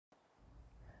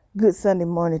Good Sunday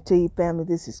morning to you, family.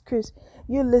 This is Chris.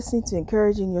 You're listening to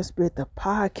Encouraging Your Spirit, the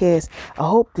podcast. I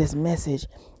hope this message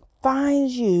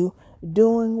finds you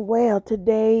doing well.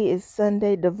 Today is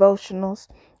Sunday devotionals,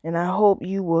 and I hope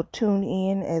you will tune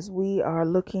in as we are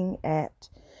looking at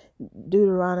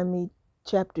Deuteronomy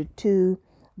chapter 2,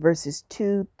 verses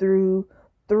 2 through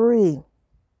 3.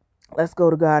 Let's go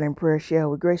to God in prayer,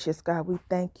 shall we? Gracious God, we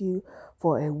thank you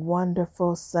for a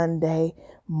wonderful Sunday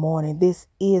morning. This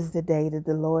is the day that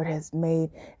the Lord has made,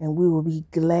 and we will be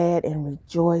glad and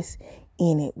rejoice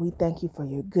in it. We thank you for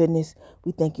your goodness.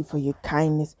 We thank you for your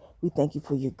kindness. We thank you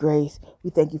for your grace.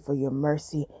 We thank you for your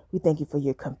mercy. We thank you for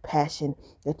your compassion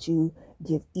that you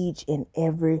give each and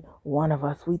every one of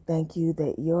us. We thank you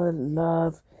that your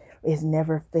love is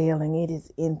never failing. It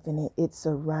is infinite. It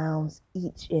surrounds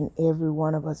each and every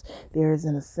one of us. There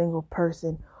isn't a single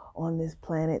person on this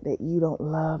planet that you don't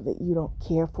love, that you don't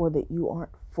care for, that you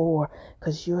aren't for,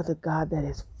 because you're the God that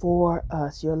is for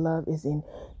us. Your love is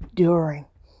enduring.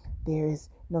 There is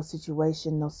no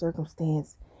situation, no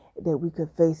circumstance that we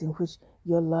could face in which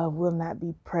your love will not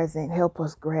be present. Help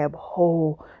us grab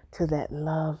hold to that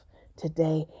love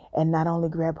today, and not only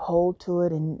grab hold to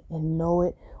it and know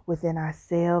it within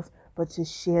ourselves, but to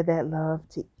share that love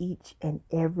to each and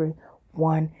every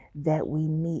one that we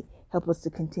meet. Help us to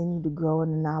continue to grow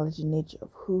in the knowledge and nature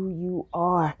of who you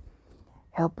are.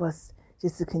 Help us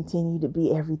just to continue to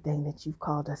be everything that you've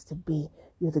called us to be.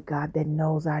 You're the God that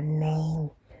knows our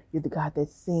name. You're the God that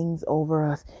sings over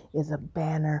us, is a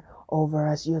banner over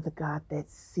us. You're the God that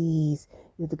sees.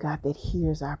 You're the God that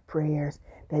hears our prayers,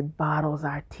 that bottles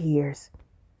our tears,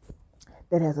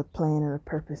 that has a plan and a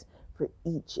purpose for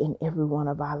each and every one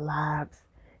of our lives.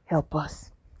 Help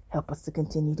us. Help us to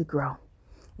continue to grow.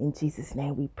 In Jesus'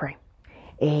 name we pray.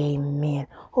 Amen.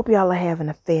 Hope y'all are having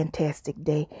a fantastic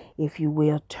day. If you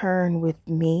will, turn with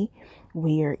me.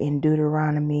 We are in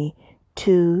Deuteronomy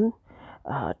 2,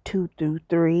 2 through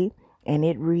 3. And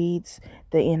it reads,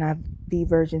 the NIV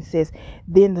version says,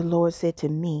 "Then the Lord said to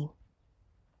me,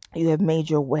 you have made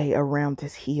your way around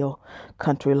this hill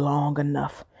country long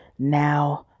enough.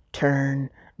 Now turn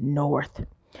north."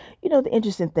 You know, the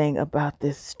interesting thing about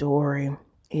this story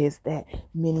is that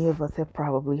many of us have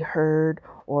probably heard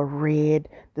or read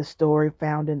the story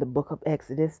found in the book of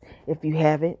Exodus. If you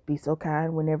haven't, be so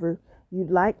kind whenever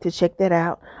you'd like to check that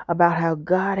out, about how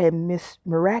God had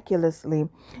miraculously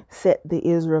set the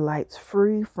Israelites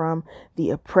free from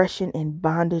the oppression and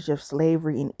bondage of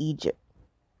slavery in Egypt.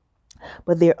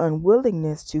 But their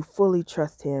unwillingness to fully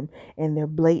trust him and their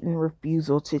blatant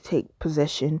refusal to take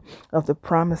possession of the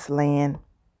promised land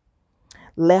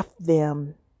left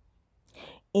them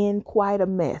in quite a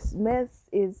mess. Mess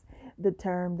is the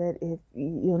term that, if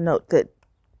you'll note, that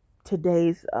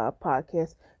today's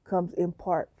podcast comes in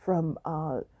part from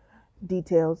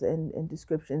details and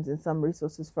descriptions and some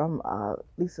resources from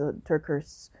Lisa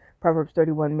Turker's Proverbs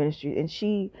 31 ministry. And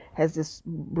she has this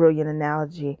brilliant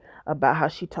analogy about how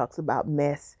she talks about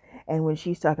mess. And when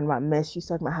she's talking about mess, she's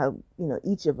talking about how,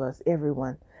 each of us,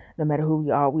 everyone, no matter who we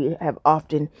are, we have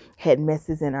often had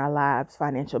messes in our lives: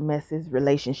 financial messes,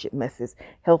 relationship messes,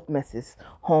 health messes,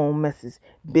 home messes,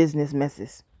 business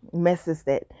messes, messes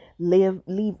that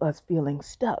leave us feeling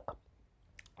stuck,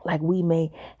 like we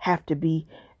may have to be,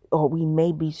 or we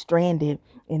may be stranded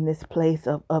in this place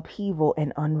of upheaval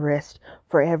and unrest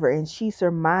forever. And she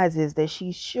surmises that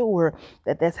she's sure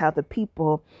that that's how the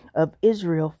people of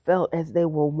Israel felt as they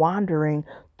were wandering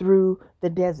through the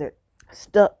desert,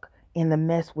 stuck in the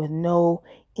mess with no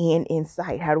end in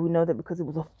sight. How do we know that? Because it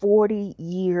was a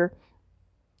 40-year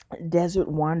desert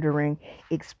wandering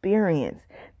experience.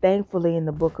 Thankfully, in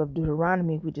the book of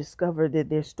Deuteronomy, we discover that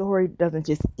their story doesn't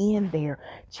just end there.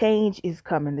 Change is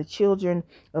coming. The children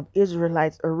of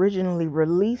Israelites, originally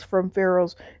released from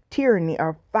Pharaoh's tyranny,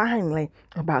 are finally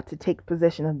about to take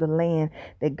possession of the land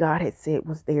that God had said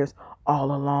was theirs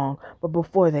all along. But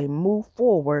before they move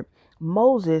forward,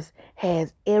 Moses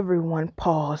has everyone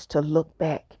pause to look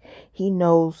back. He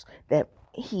knows that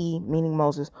he, meaning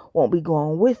Moses, won't be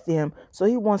going with them, so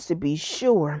he wants to be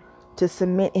sure to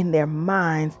cement in their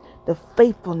minds the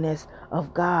faithfulness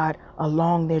of God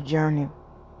along their journey.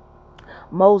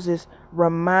 Moses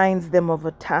reminds them of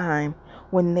a time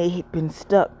when they had been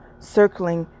stuck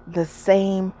circling the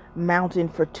same mountain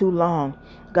for too long.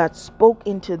 God spoke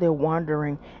into their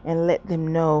wandering and let them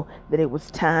know that it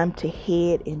was time to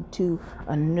head into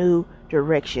a new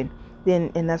direction.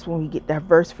 Then, and that's when we get that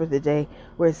verse for the day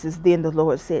where it says, "Then the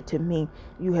Lord said to me,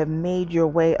 you have made your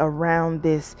way around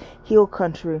this hill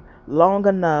country long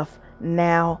enough.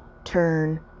 Now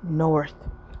turn north."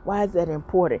 Why is that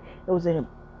important? It was an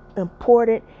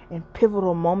important and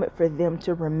pivotal moment for them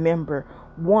to remember.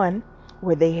 One,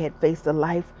 where they had faced a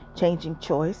life-changing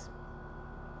choice.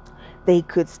 They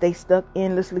could stay stuck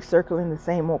endlessly circling the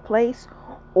same old place,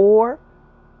 or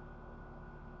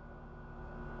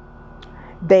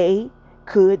they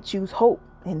could choose hope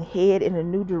and head in a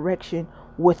new direction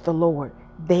with the Lord.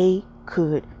 They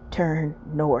could turn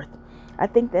north. I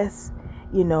think that's,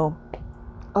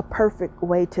 a perfect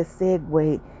way to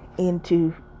segue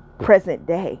into present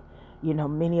day.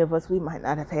 Many of us, we might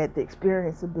not have had the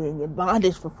experience of being in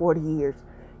bondage for 40 years.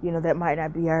 That might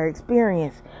not be our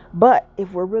experience. But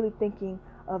if we're really thinking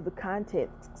of the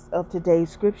context of today's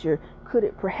scripture, could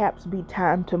it perhaps be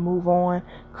time to move on?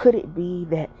 Could it be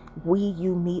that we,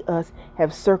 you, me, us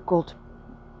have circled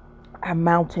our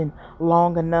mountain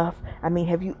long enough? I mean,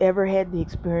 have you ever had the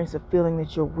experience of feeling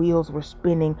that your wheels were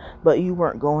spinning but you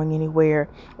weren't going anywhere?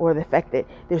 Or the fact that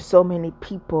there's so many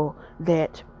people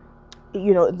that,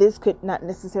 this could not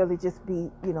necessarily just be,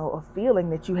 a feeling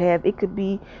that you have. It could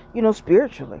be,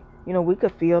 spiritually. We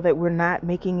could feel that we're not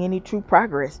making any true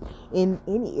progress in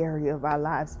any area of our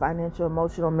lives, financial,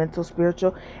 emotional, mental,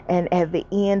 spiritual. And at the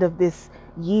end of this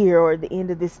year, or the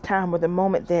end of this time, or the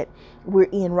moment that we're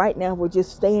in right now, we're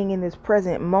just staying in this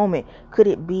present moment. Could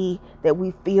it be that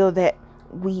we feel that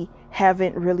we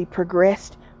haven't really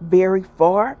progressed very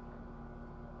far?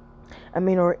 I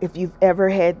mean, or if you've ever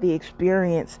had the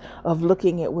experience of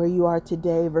looking at where you are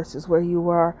today versus where you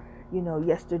were,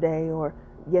 yesterday, or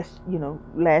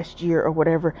last year, or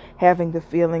whatever, having the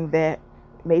feeling that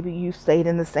maybe you stayed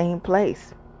in the same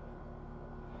place.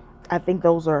 I think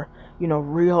those are,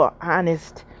 real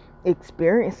honest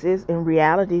experiences and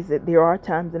realities, that there are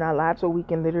times in our lives where we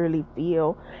can literally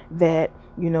feel that,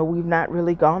 we've not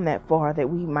really gone that far, that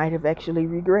we might have actually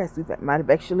regressed. We might have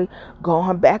actually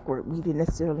gone backward. We didn't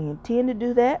necessarily intend to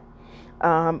do that.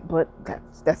 But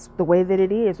that's the way that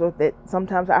it is, or that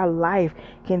sometimes our life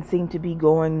can seem to be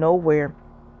going nowhere.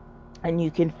 And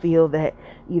you can feel that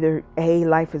either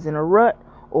life is in a rut,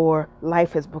 or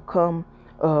life has become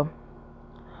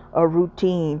a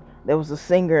routine. There was a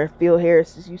singer, Phil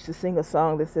Harris, used to sing a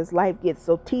song that says, "Life gets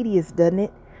so tedious, doesn't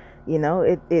it?"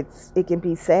 It can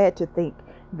be sad to think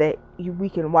that we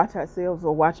can watch ourselves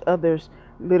or watch others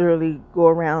literally go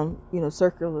around,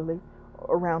 circularly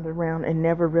around and around, and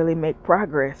never really make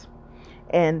progress.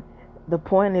 And the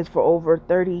point is, for over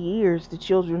 30 years, the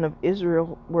children of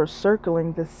Israel were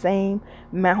circling the same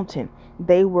mountain.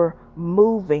 They were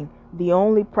moving. The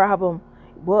only problem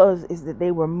is that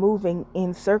they were moving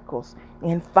in circles.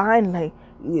 And finally,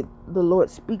 the Lord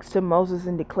speaks to Moses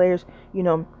and declares,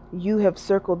 you have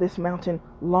circled this mountain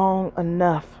long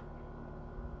enough.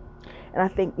 And I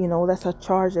think, that's a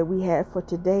charge that we have for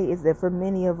today, is that for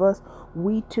many of us,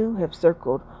 we too have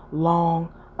circled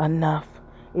long enough.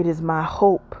 It is my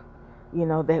hope,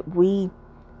 that we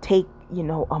take,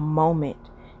 a moment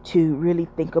to really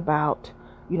think about,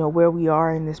 where we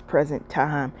are in this present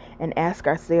time, and ask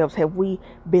ourselves, have we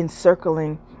been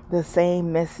circling the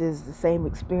same messes, the same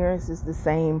experiences, the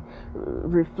same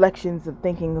reflections of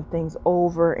thinking of things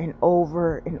over and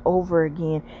over and over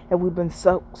again? Have we been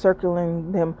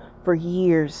circling them for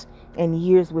years and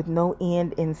years with no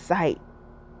end in sight?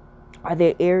 Are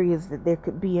there areas that there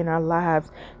could be in our lives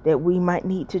that we might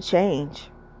need to change?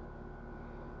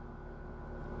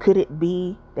 Could it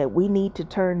be that we need to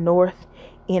turn north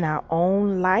in our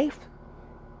own life?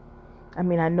 I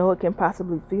mean, I know it can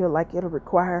possibly feel like it'll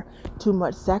require too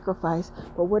much sacrifice,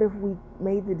 but what if we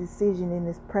made the decision in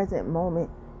this present moment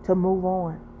to move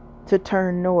on, to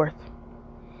turn north?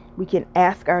 We can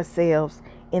ask ourselves,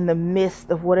 in the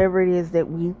midst of whatever it is that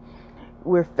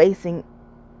we're facing,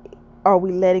 are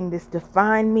we letting this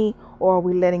define me, or are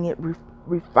we letting it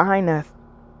refine us?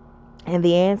 And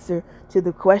the answer to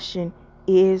the question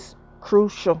is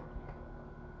crucial.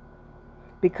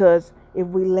 Because if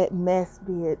we let mess,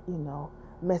 be it,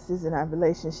 messes in our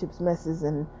relationships, messes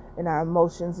in our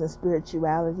emotions and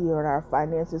spirituality, or in our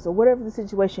finances, or whatever the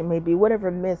situation may be,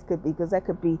 whatever mess could be, because that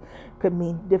could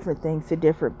mean different things to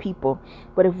different people.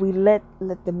 But if we let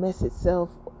the mess itself,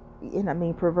 and I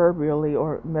mean proverbially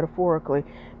or metaphorically,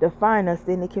 define us,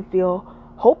 then it can feel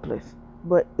hopeless.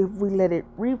 But if we let it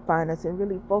refine us and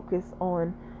really focus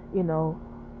on,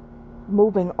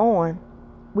 moving on,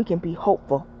 we can be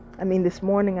hopeful. I mean, this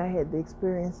morning I had the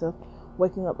experience of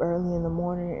waking up early in the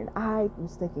morning, and I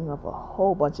was thinking of a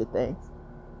whole bunch of things.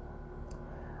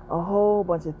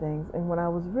 And when I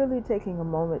was really taking a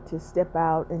moment to step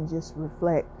out and just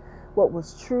reflect, what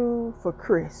was true for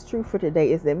Chris, true for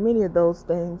today, is that many of those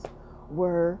things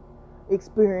were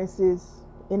experiences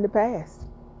in the past,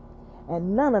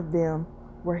 and none of them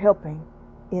were helping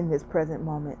in this present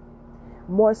moment.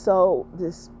 More so,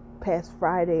 this past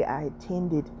Friday, I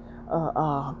attended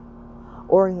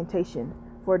orientation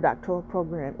for a doctoral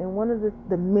program. And one of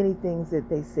the many things that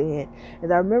they said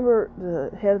is, I remember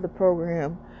the head of the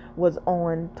program was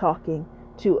on talking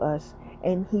to us,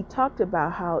 and he talked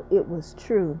about how it was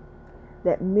true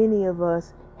that many of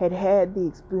us had the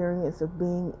experience of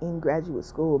being in graduate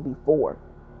school before.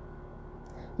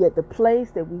 Yet the place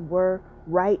that we were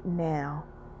right now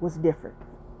was different.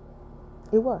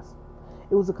 It was.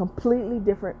 It was a completely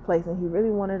different place, and he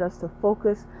really wanted us to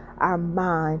focus our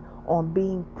mind on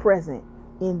being present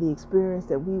in the experience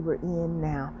that we were in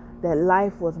now. That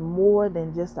life was more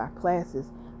than just our classes.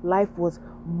 Life was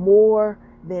more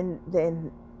than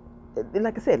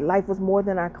like I said, life was more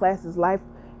than our classes. Life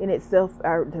in itself,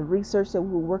 the research that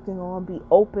we were working on, be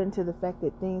open to the fact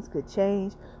that things could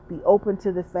change, be open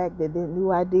to the fact that there are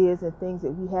new ideas and things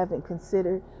that we haven't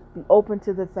considered, be open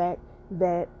to the fact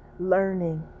that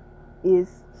learning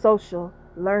is social,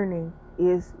 learning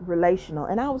is relational.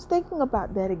 And I was thinking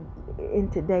about that in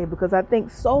today, because I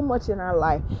think so much in our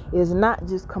life is not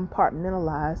just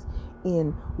compartmentalized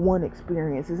in one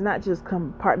experience. It's not just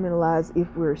compartmentalized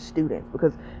if we're students,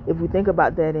 because if we think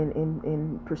about that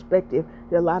in perspective,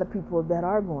 there are a lot of people that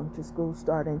are going to school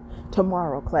starting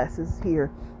tomorrow. Classes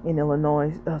here in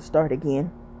Illinois start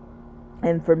again,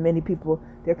 and for many people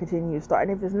they're continuing to start,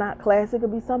 and if it's not class, it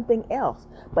could be something else.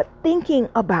 But thinking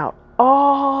about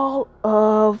all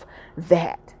of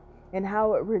that and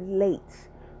how it relates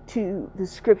to the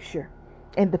scripture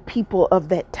and the people of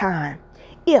that time,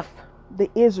 if the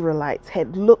Israelites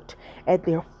had looked at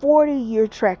their 40-year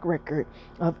track record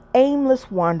of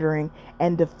aimless wandering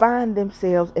and defined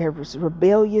themselves as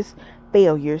rebellious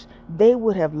failures, they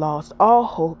would have lost all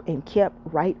hope and kept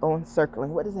right on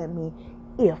circling. What does that mean?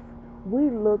 If we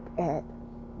look at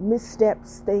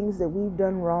missteps, things that we've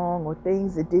done wrong, or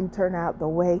things that didn't turn out the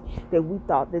way that we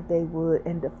thought that they would,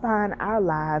 and define our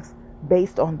lives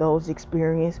based on those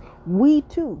experiences, we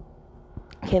too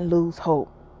can lose hope.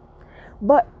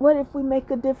 But what if we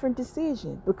make a different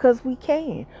decision? Because we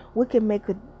can make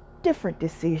a different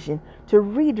decision to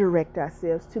redirect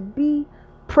ourselves, to be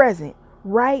present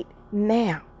right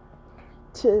now,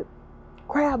 to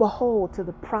grab a hold to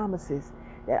the promises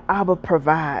that Abba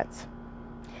provides,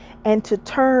 and to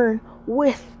turn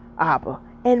with Abba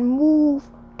and move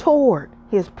toward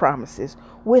his promises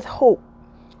with hope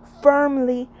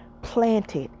firmly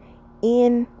planted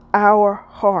in our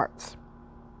hearts.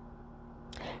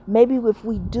 Maybe if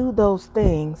we do those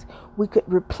things, we could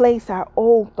replace our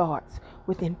old thoughts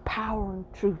with empowering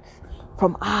truths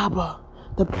from Abba,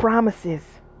 the promises.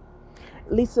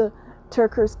 Lisa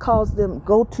TerKeurst calls them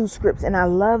go-to scripts, and I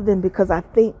love them because I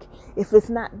think if it's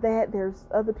not that, there's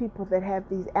other people that have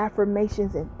these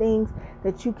affirmations and things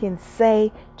that you can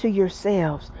say to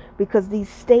yourselves, because these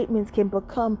statements can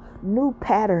become new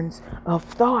patterns of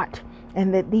thought,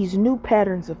 and that these new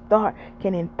patterns of thought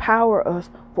can empower us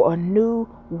for a new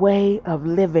way of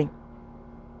living.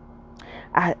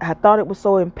 I thought it was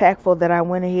so impactful that I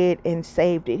went ahead and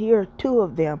saved it. Here are two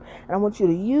of them, and I want you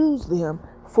to use them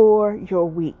for your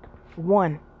week.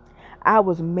 1, I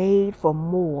was made for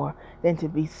more than to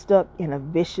be stuck in a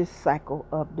vicious cycle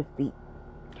of defeat.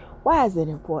 Why is it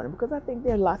important? Because I think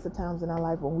there are lots of times in our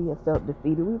life when we have felt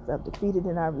defeated. We felt defeated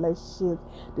in our relationships,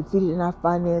 defeated in our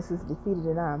finances, defeated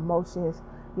in our emotions.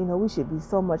 You know, we should be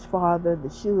so much farther. The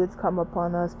shoulds come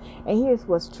upon us. And here's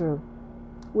what's true.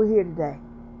 We're here today.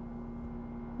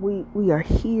 We are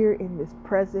here in this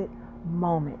present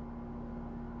moment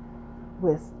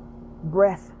with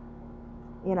breath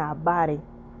in our body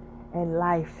and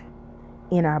life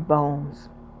in our bones.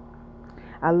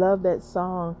 I love that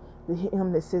song, the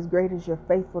hymn that says, "Great is your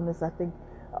faithfulness." I think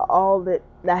all that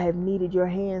I have needed, your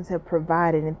hands have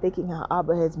provided, and thinking how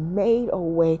Abba has made a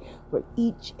way for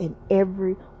each and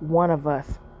every one of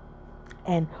us.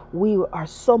 And we are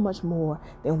so much more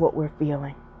than what we're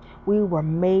feeling. We were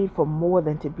made for more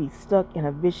than to be stuck in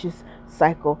a vicious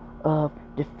cycle of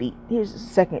defeat. Here's the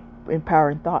second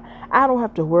empowering thought. I don't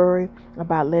have to worry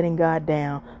about letting God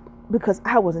down because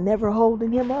I was never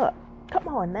holding him up. Come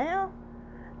on now.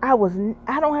 I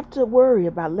don't have to worry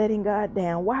about letting God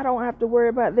down. Why don't I have to worry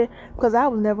about that? Because I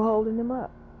was never holding him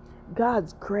up.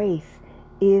 God's grace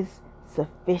is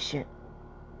sufficient.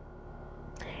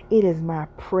 It is my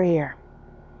prayer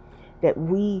that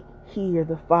we hear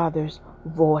the Father's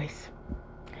voice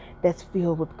that's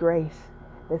filled with grace,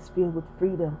 that's filled with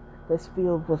freedom, that's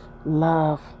filled with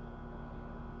love,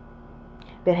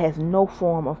 that has no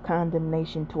form of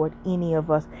condemnation toward any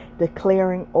of us,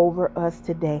 declaring over us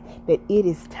today that it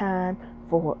is time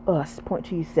for us, point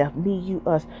to yourself, me, you,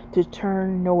 us, to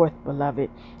turn north, beloved,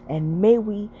 and may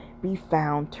we be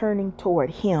found turning toward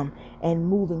him and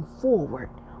moving forward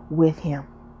with him.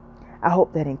 I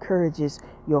hope that encourages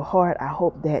your heart. I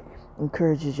hope that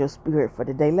encourages your spirit for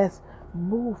today. Let's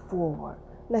move forward.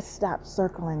 Let's stop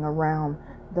circling around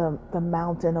the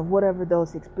mountain of whatever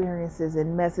those experiences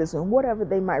and messes and whatever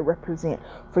they might represent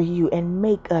for you, and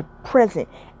make a present,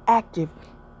 active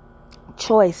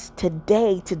choice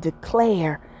today to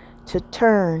declare, to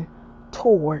turn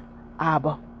toward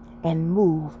Abba and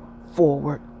move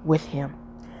forward with him.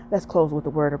 Let's close with a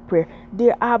word of prayer.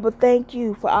 Dear Abba, thank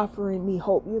you for offering me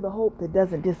hope. You're the hope that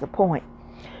doesn't disappoint.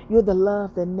 You're the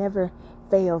love that never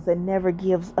fails, that never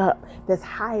gives up, that's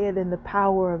higher than the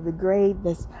power of the grave,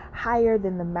 that's higher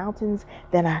than the mountains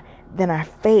that I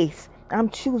face. I'm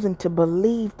choosing to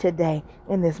believe today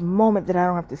in this moment that I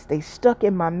don't have to stay stuck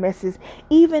in my messes,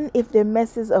 even if they're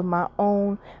messes of my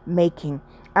own making.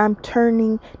 I'm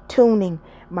tuning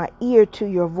my ear to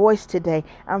your voice today.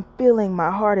 I'm filling my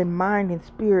heart and mind and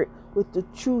spirit with the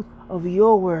truth of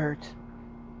your words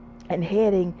and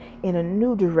heading in a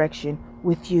new direction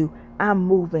with you. I'm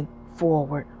moving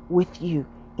forward with you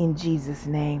in Jesus'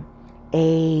 name.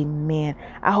 Amen.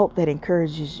 I hope that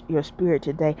encourages your spirit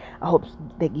today. I hope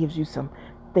that gives you some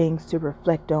things to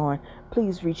reflect on.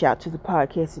 Please reach out to the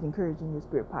podcast at Encouraging Your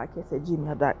Spirit Podcast at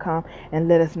gmail.com and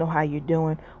let us know how you're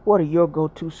doing. What are your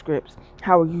go-to scripts?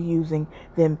 How are you using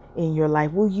them in your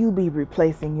life? Will you be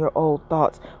replacing your old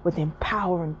thoughts with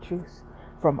empowering truths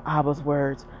from Abba's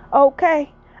words?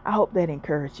 Okay. I hope that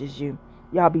encourages you.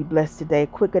 Y'all be blessed today.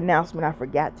 Quick announcement. I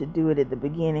forgot to do it at the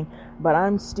beginning, but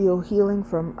I'm still healing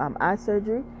from eye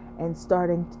surgery, and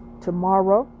starting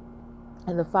tomorrow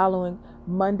and the following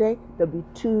Monday, there'll be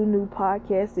 2 new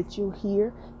podcasts that you'll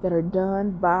hear that are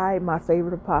done by my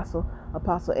favorite apostle,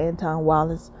 Apostle Anton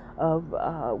Wallace of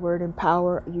Word and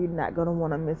Power. You're not going to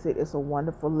want to miss it. It's a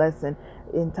wonderful lesson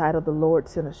entitled The Lord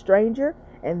Sent a Stranger.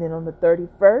 And then on the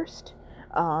 31st,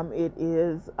 it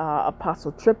is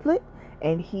Apostle Triplet,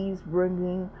 and he's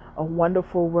bringing a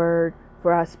wonderful word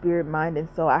for our spirit, mind, and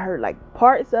soul. I heard like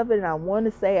parts of it, and I want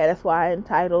to say it. That's why I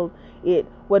entitled it,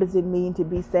 What Does It Mean to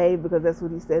Be Saved? Because that's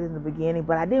what he said in the beginning.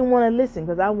 But I didn't want to listen,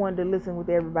 because I wanted to listen with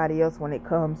everybody else when it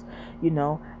comes,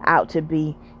 out to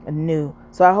be new.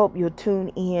 So I hope you'll tune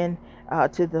in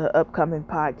to the upcoming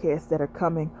podcasts that are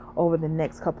coming over the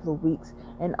next couple of weeks.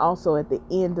 And also at the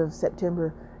end of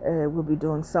September, we'll be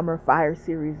doing Summer Fire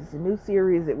Series. It's a new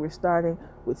series that we're starting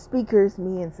with speakers,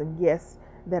 me and some guests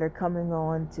that are coming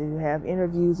on to have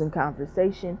interviews and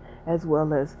conversation, as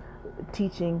well as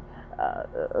teaching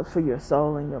for your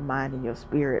soul and your mind and your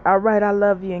spirit. All right, I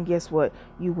love you, and guess what?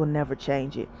 You will never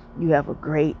change it. You have a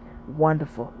great,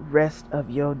 wonderful rest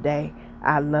of your day.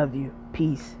 I love you.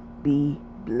 Peace. Be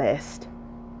blessed.